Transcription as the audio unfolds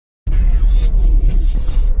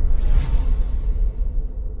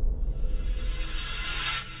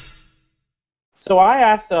So I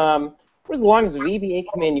asked, what is the longest VBA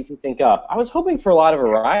command you can think up? I was hoping for a lot of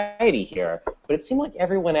variety here, but it seemed like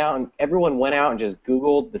everyone went out and just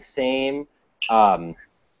Googled the same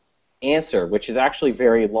answer, which is actually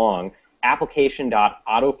very long.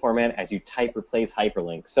 Application.autoformat as you type replace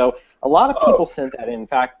hyperlink. So a lot of people sent that in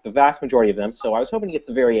fact, the vast majority of them. So I was hoping to get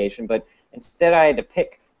some variation, but instead I had to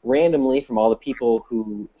pick randomly from all the people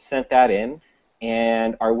who sent that in.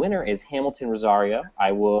 And our winner is Hamilton Rosario.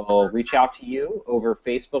 I will reach out to you over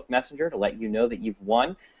Facebook Messenger to let you know that you've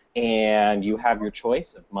won. And you have your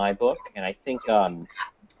choice of my book, and I think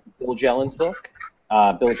Bill Jellen's book,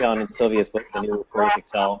 Bill Jellen and Sylvia's book, the new Great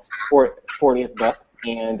Excel 40th book,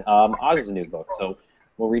 and Oz's new book. So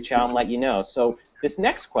we'll reach out and let you know. So this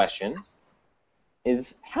next question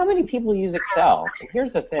is, how many people use Excel? And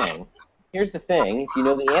here's the thing. Here's the thing. If you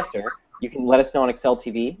know the answer, you can let us know on Excel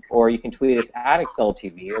TV, or you can tweet us at Excel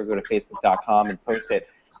TV, or go to Facebook.com and post it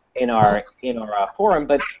in our forum.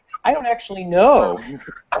 But I don't actually know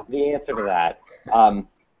the answer to that.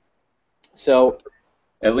 So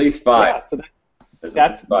at least 5. Yeah, so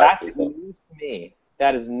that's news to me.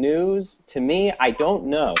 That is news to me. I don't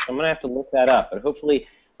know, so I'm going to have to look that up. But hopefully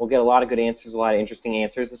we'll get a lot of good answers, a lot of interesting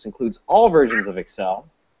answers. This includes all versions of Excel.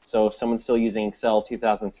 So if someone's still using Excel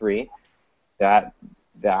 2003, that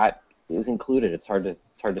is included. It's hard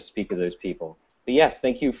to speak to those people. But yes,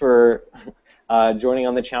 thank you for joining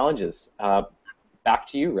on the challenges. Back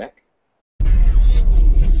to you, Rick.